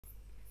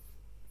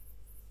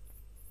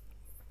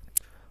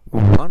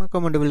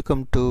Vanakkam and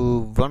welcome to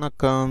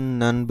vanakkam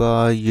nanba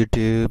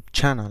YouTube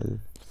channel.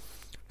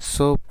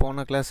 So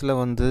போன கிளாஸில்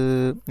வந்து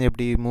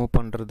எப்படி மூவ்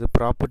பண்ணுறது,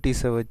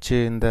 ப்ராப்பர்ட்டிஸை வச்சு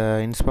இந்த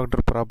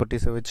இன்ஸ்பெக்டர்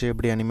ப்ராப்பர்ட்டிஸை வச்சு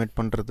எப்படி அனிமேட்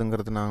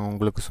பண்ணுறதுங்கிறது நான்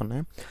உங்களுக்கு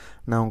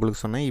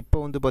சொன்னேன். இப்போ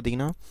வந்து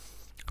பார்த்திங்கன்னா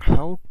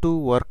how to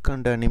work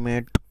and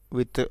animate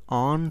with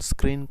on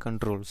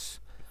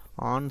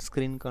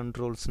screen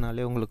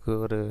கண்ட்ரோல்ஸ்னாலே உங்களுக்கு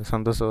ஒரு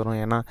சந்தோஷம் வரும்.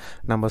 ஏன்னா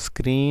நம்ம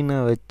ஸ்க்ரீனை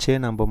வச்சு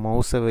நம்ம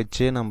மவுஸை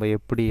வச்சு நம்ம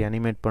எப்படி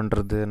அனிமேட்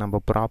பண்ணுறது,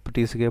 நம்ம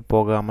ப்ராப்பர்ட்டிஸுக்கே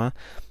போகாமல்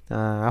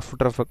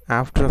ஆஃப்டர்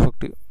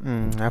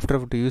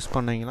எஃபெக்ட் யூஸ்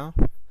பண்ணிங்கன்னா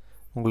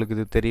உங்களுக்கு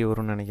இது தெரிய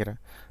வரும்னு நினைக்கிறேன்.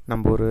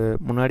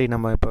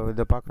 நம்ம இப்போ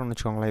இதை பார்க்குறோன்னு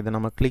வச்சுக்கோங்களேன், இதை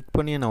நம்ம கிளிக்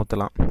பண்ணியே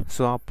நவுற்றலாம்.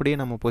 ஸோ அப்படியே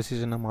நம்ம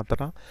பொசிஷனை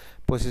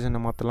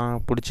மாற்றலாம்,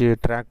 பிடிச்சி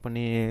ட்ராக்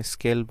பண்ணி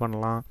ஸ்கேல்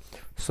பண்ணலாம்.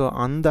 ஸோ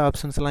அந்த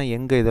ஆப்ஷன்ஸ்லாம்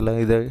எங்கே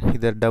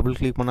இதை டபுள்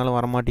கிளிக் பண்ணாலும்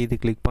வரமாட்டேங்குது,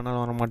 கிளிக்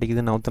பண்ணாலும்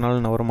வரமாட்டேங்குது,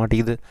 நவுற்றினாலும் வர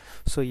மாட்டேங்குது.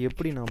 ஸோ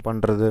எப்படி நான்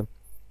பண்ணுறது?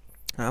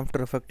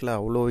 ஆஃப்டர் எஃபெக்டில்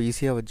அவ்வளோ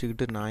ஈஸியாக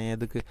வச்சுக்கிட்டு நான்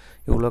எதுக்கு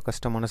இவ்வளோ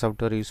கஷ்டமான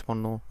சாஃப்ட்வேர் யூஸ்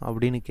பண்ணணும்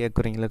அப்படின்னு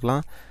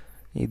கேட்குறீங்களுக்கெல்லாம்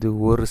இது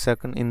ஒரு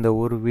செகண்ட், இந்த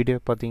ஒரு வீடியோ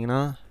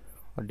பார்த்தீங்கன்னா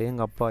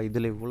அடேங்கப்பா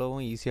இதில்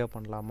இவ்வளவும் ஈஸியாக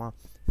பண்ணலாமா,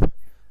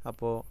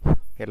 அப்போது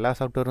எல்லா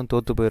சாஃப்ட்வேரும்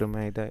தோற்று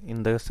போயிருமே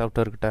இந்த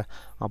சாஃப்ட்வேர்கிட்ட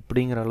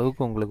அப்படிங்கிற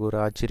அளவுக்கு உங்களுக்கு ஒரு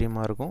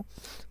ஆச்சரியமாக இருக்கும்.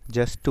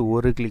 ஜஸ்ட்டு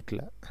ஒரு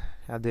கிளிக்கில்.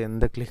 அது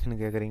எந்த கிளிக்னு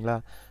கேட்குறீங்களா?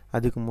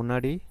 அதுக்கு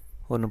முன்னாடி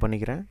ஒன்று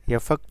பண்ணிக்கிறேன்.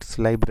 எஃபெக்ட்ஸ்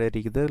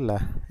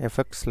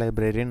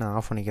லைப்ரரியை நான்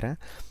ஆஃப் பண்ணிக்கிறேன்.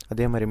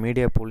 அதே மாதிரி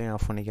மீடியா பூலையும்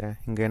ஆஃப் பண்ணிக்கிறேன்.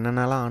 இங்கே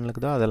என்னென்னலாம் ஆன்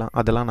இருக்குதோ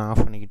அதெல்லாம் நான்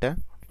ஆஃப் பண்ணிக்கிட்டேன்.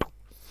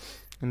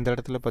 இந்த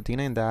இடத்துல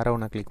பார்த்தீங்கன்னா இந்த ஆரோவை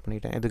நான் கிளிக்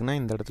பண்ணிட்டேன். எதுக்குன்னா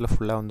இந்த இடத்துல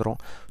ஃபுல்லாக வந்துடும்.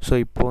 ஸோ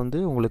இப்போ வந்து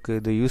உங்களுக்கு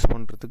இது யூஸ்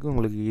பண்ணுறதுக்கு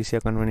உங்களுக்கு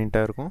ஈஸியாக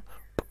கன்வீனியண்ட்டாக இருக்கும்.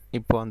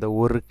 இப்போ அந்த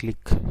ஒரு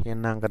கிளிக்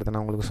என்னங்கிறத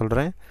நான் உங்களுக்கு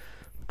சொல்கிறேன்.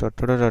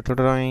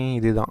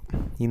 இதுதான்,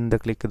 இந்த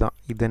கிளிக்கு தான்.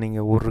 இதை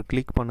நீங்கள் ஒரு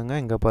கிளிக் பண்ணுங்கள்,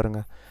 இங்கே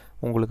பாருங்கள்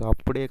உங்களுக்கு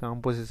அப்படியே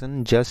காம்போசிஷன்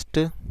ஜஸ்ட்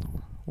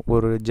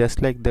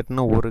லைக்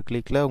தட்னா ஒரு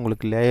கிளிக்கில்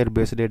உங்களுக்கு லேயர்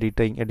பேஸ்டு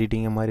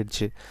எடிட்டிங்கை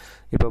மாறிடுச்சு.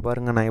 இப்போ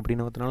பாருங்கள், நான் எப்படி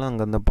நோத்தினாலும்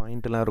அங்கே அந்த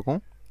பாயிண்ட்லாம்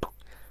இருக்கும்.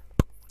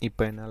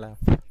 இப்போ என்னால்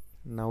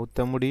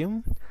நவுத்த முடியும்,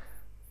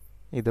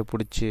 இதை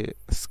பிடிச்சி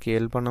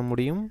ஸ்கேல் பண்ண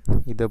முடியும்,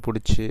 இதை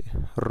பிடிச்சி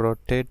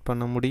ரொட்டேட்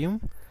பண்ண முடியும்,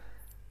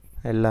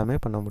 எல்லாமே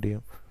பண்ண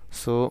முடியும்.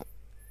 ஸோ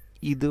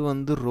இது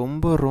வந்து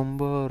ரொம்ப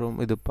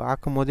இது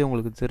பார்க்கும் போதே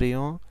உங்களுக்கு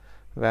தெரியும்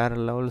வேறு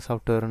லெவல்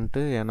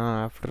சாஃப்ட்வேர்ன்ட்டு. ஏன்னா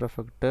ஆஃப்டர்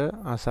எஃபெக்ட்டு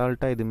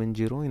அசால்ட்டாக இது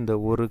மிஞ்சிரும் இந்த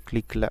ஒரு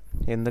கிளிக்கில்.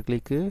 எந்த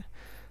கிளிக்கு?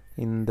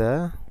 இந்த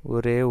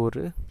ஒரே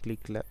ஒரு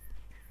கிளிக்கில்.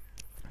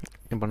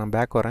 இப்போ நான்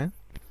பேக் வரேன்.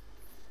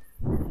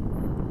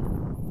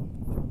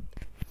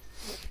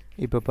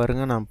 இப்போ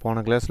பாருங்கள், நான்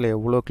போன கிளாஸில்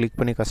எவ்வளோ கிளிக்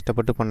பண்ணி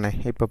கஷ்டப்பட்டு பண்ணேன்.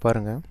 இப்போ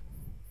பாருங்கள்,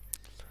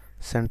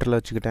 சென்டரில்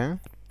வச்சுக்கிட்டேன்.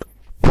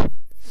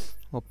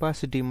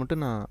 ஒப்பாசிட்டி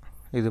மட்டும் நான்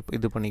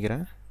இது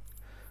பண்ணிக்கிறேன்.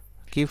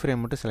 கீ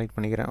ஃப்ரேம் மட்டும் செலக்ட்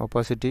பண்ணிக்கிறேன்.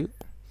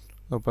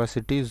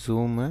 Opacity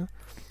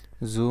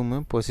zoom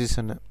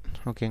position.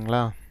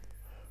 ஓகேங்களா?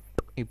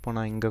 இப்போ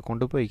நான் இங்கே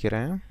கொண்டு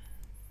போய்க்கிறேன்.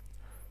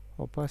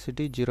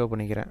 ஒப்பாசிட்டி 0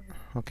 பண்ணிக்கிறேன்.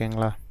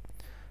 ஓகேங்களா?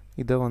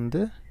 இதை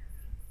வந்து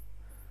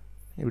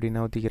இப்படி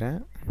நவுத்திக்கிறேன்,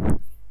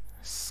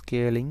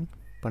 ஸ்கேலிங்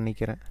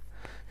பண்ணிக்கிறேன்.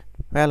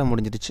 வேலை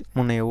முடிஞ்சிடுச்சு.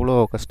 முன்னே எவ்வளோ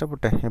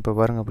கஷ்டப்பட்டேன். இப்போ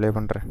பாருங்கள், ப்ளே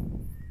பண்ணுறேன்.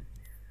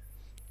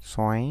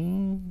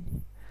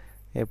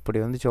 எப்படி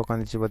வந்துச்சு,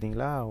 உக்காந்துச்சு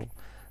பார்த்தீங்களா?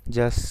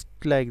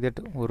 Just like that.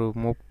 ஒரு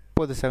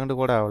 30 செகண்டு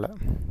கூட ஆகலை.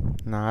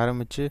 நான்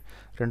ஆரம்பித்து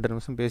 2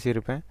 நிமிஷம்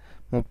பேசியிருப்பேன்.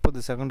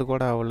 30 செகண்டு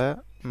கூட ஆகலை.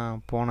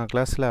 நான் போன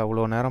கிளாஸில்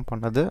அவ்வளோ நேரம்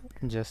பண்ணது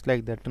ஜஸ்ட்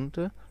லைக்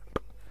தட்டுன்ட்டு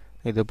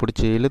இதை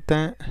பிடிச்சி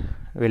இழுத்தேன்,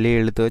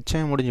 வெளியே இழுத்து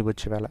வச்சேன், முடிஞ்சு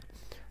போச்சு வேலை.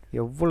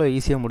 எவ்வளோ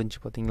ஈஸியாக முடிஞ்சு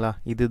பார்த்தீங்களா?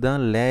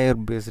 இதுதான்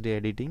லேயர் பேஸ்டு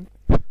எடிட்டிங்.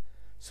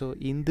 ஸோ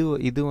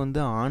இது வந்து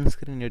ஆன்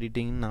ஸ்க்ரீன்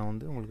எடிட்டிங்னு நான்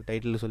வந்து உங்களுக்கு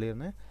டைட்டில்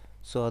சொல்லியிருந்தேன்.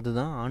 ஸோ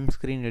அதுதான் ஆன்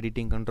ஸ்க்ரீன்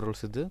எடிட்டிங்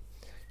கண்ட்ரோல்ஸ்.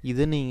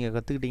 இதை நீங்கள்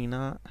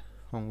கற்றுக்கிட்டிங்கன்னா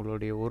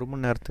உங்களுடைய 1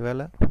 மணி நேரத்து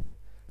வேலை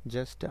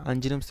ஜஸ்ட்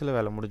 5 நிமிஷத்தில்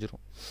வேலை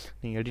முடிஞ்சிடும்.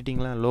 நீங்கள்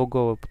எடிட்டிங்லாம்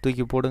லோகோவை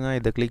தூக்கி போடுங்க,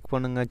 இதை கிளிக்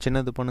பண்ணுங்கள்,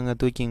 சின்னது பண்ணுங்கள்,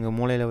 தூக்கி இங்கே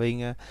மூலையில்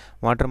வைங்க,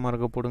 வாட்டர்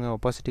மார்க்கை போடுங்க,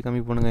 ஒப்பாசிட்டி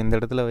கம்மி பண்ணுங்கள், இந்த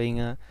இடத்துல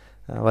வைங்க,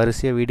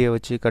 வரிசையாக வீடியோ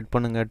வச்சு கட்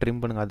பண்ணுங்கள்,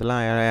 ட்ரிம் பண்ணுங்கள்.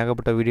 அதெல்லாம்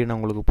ஏகப்பட்ட வீடியோ நான்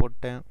உங்களுக்கு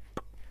போட்டேன்.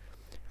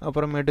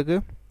 அப்புறமேட்டுக்கு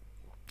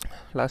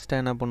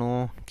லாஸ்ட்டாக என்ன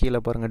பண்ணுவோம், கீழே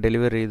பாருங்கள்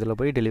டெலிவரி, இதில்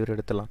போய் டெலிவரி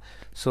எடுத்துடலாம்.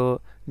 ஸோ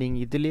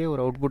நீங்கள் இதிலேயே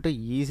ஒரு அவுட்புட்டை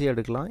ஈஸியாக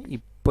எடுக்கலாம்.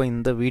 இப்போ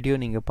இந்த வீடியோ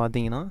நீங்கள்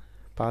பார்த்தீங்கன்னா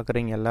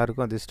பார்க்குறீங்க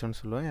எல்லாருக்கும் அதிர்ஷ்டம்னு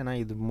சொல்லுவேன். ஏன்னா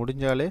இது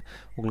முடிஞ்சாலே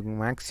உங்களுக்கு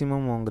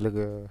மேக்ஸிமம்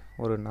உங்களுக்கு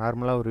ஒரு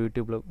நார்மலாக ஒரு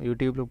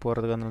யூடியூப்பில்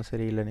போகிறதுக்காக இருந்தாலும்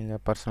சரி, இல்லை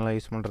நீங்கள் பர்சனலாக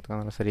யூஸ் பண்ணுறதுக்காக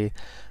இருந்தாலும் சரி,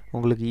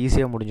 உங்களுக்கு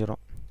ஈஸியாக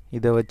முடிஞ்சிடும்.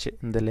 இதை வச்சு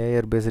இந்த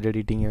லேயர் பேஸ்டு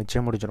எடிட்டிங்கை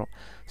வச்சே முடிஞ்சிடும்,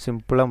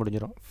 சிம்பிளாக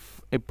முடிஞ்சிடும்.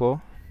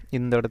 இப்போது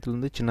இந்த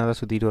இடத்துலேருந்து சின்னதாக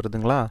சுற்றிட்டு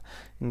வருதுங்களா?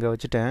 இங்கே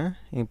வச்சுட்டேன்.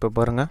 இப்போ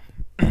பாருங்கள்,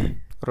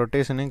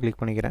 ரொட்டேஷனையும் கிளிக்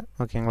பண்ணிக்கிறேன்.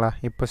 ஓகேங்களா?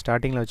 இப்போ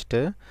ஸ்டார்டிங்கில்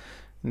வச்சுட்டு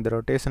இந்த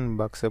ரொட்டேஷன்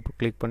பாக்ஸை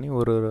கிளிக் பண்ணி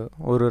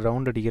ஒரு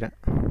ரவுண்ட் அடிக்கிறேன்.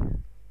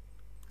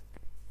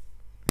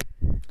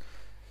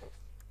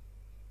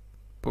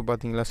 இப்போ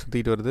பார்த்தீங்களா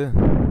சுற்றிட்டு வருது.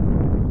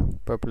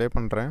 இப்போ ப்ளே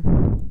பண்ணுறேன்.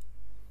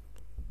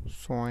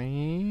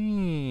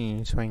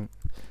 ஸ்வைங்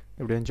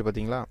இப்படி வந்துச்சு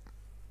பார்த்தீங்களா?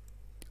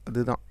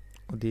 அதே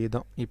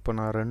தான். இப்போ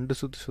நான் 2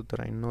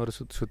 சுற்றுறேன், இன்னொரு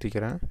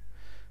சுற்றிக்கிறேன்.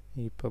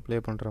 இப்போ ப்ளே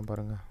பண்ணுறேன்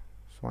பாருங்கள்.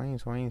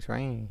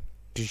 ஸ்வைங்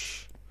டிஷ்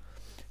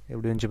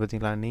எப்படி வந்துச்சு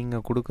பார்த்தீங்களா?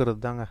 நீங்கள் கொடுக்குறது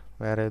தாங்க,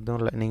 வேறு எதுவும்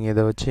இல்லை. நீங்கள்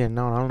இதை வச்சு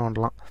என்ன வேணாலும்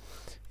நோண்டலாம்.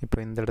 இப்போ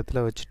இந்த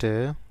இடத்துல வச்சுட்டு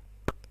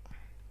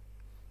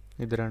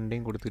இது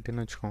ரெண்டையும்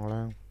கொடுத்துக்கிட்டேன்னு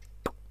வச்சுக்கோங்களேன்.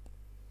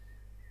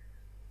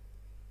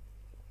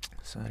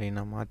 சரி,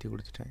 நான் மாற்றி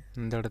கொடுத்துட்டேன்.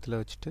 இந்த இடத்துல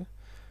வச்சுட்டு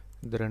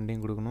இது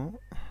ரெண்டையும் கொடுக்கணும்.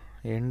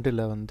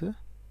 எண்டில்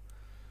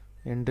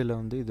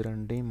வந்து இது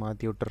ரெண்டையும்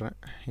மாற்றி விட்டுறேன்.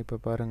 இப்போ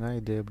பாருங்கள்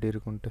இது எப்படி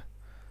இருக்குன்ட்டு.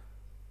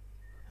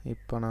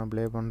 இப்போ நான்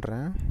ப்ளே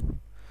பண்ணுறேன்.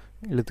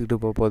 இழுத்துக்கிட்டு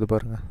போகுது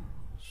பாருங்கள்.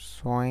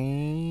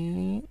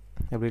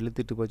 எப்படி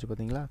இழுத்துட்டு போச்சு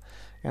பார்த்தீங்களா?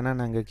 ஏன்னா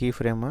நாங்கள் கீ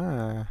ஃப்ரேமை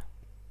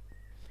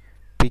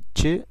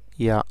பிச்சு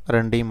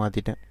ரெண்டையும்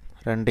மாற்றிட்டேன்.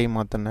 ரெண்டையும்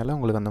மாற்றினால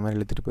உங்களுக்கு அந்த மாதிரி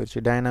இழுத்துட்டு போயிடுச்சு.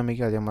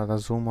 டைனாமிக்கும் அதே மாதிரி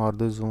தான், ஜூம்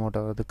ஆகுது, ஜூம் அவுட்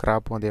ஆகுது,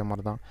 கிராப்பும் அதே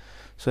மாதிரி தான்.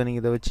 ஸோ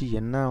நீங்கள் இதை வச்சு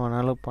என்ன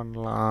வேணாலும்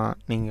பண்ணலாம்.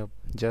 நீங்கள்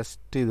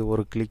ஜஸ்ட் இது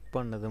ஒரு கிளிக்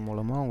பண்ணது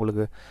மூலமாக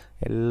உங்களுக்கு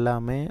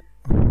எல்லாமே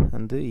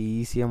வந்து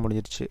ஈஸியாக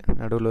முடிஞ்சிருச்சு.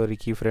 நடுவில் ஒரு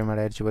கீ ஃப்ரேம்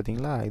ஆட் ஆகிடுச்சு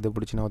பார்த்தீங்களா? இதை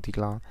பிடிச்சி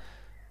நவுத்திக்கலாம்.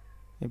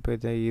 இப்போ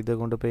இதை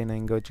கொண்டு போய்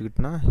நான் இங்கே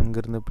வச்சுக்கிட்டேன்னா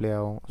இங்கேருந்து ப்ளே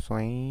ஆகும். ஸோ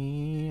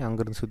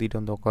அங்கேருந்து சுற்றிட்டு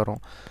வந்து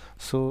உட்காரும்.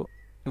 ஸோ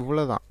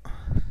இவ்வளோ தான்.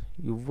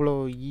 இவ்வளோ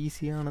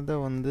ஈஸியானதை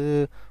வந்து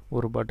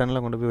ஒரு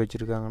பட்டனில் கொண்டு போய்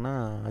வச்சுருக்காங்கன்னா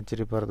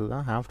ஆச்சரியப்படுறது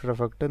தான். ஆஃப்டர்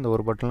எஃபெக்ட்டு இந்த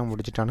ஒரு பட்டனில்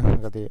முடிச்சிட்டானுங்க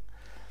கதையை.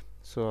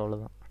 ஸோ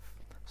அவ்வளோதான்.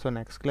 ஸோ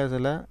நெக்ஸ்ட்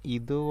கிளாஸில்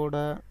இதோட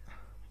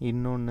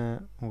இன்னொன்று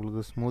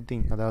உங்களுக்கு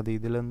ஸ்மூத்திங், அதாவது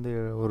இதுலேருந்து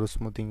ஒரு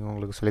ஸ்மூத்திங்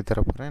உங்களுக்கு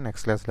சொல்லித்தர போகிறேன்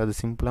நெக்ஸ்ட் கிளாஸில். அது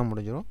சிம்பிளாக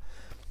முடிஞ்சிடும்.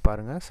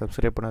 பாருங்கள்,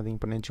 சப்ஸ்கிரைப்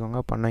பண்ணாதீங்க, பண்ணி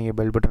வச்சுக்கோங்க. பண்ணாங்க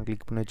பெல் பட்டன்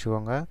கிளிக் பண்ணி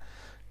வச்சுக்கோங்க.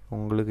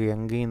 உங்களுக்கு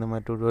எங்கேயும் இந்த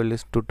மாதிரி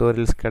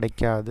டுட்டோரியல்ஸ்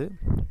கிடைக்காது.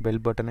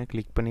 பெல் பட்டனை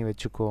கிளிக் பண்ணி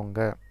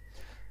வச்சுக்கோங்க.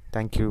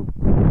 தேங்க்யூ.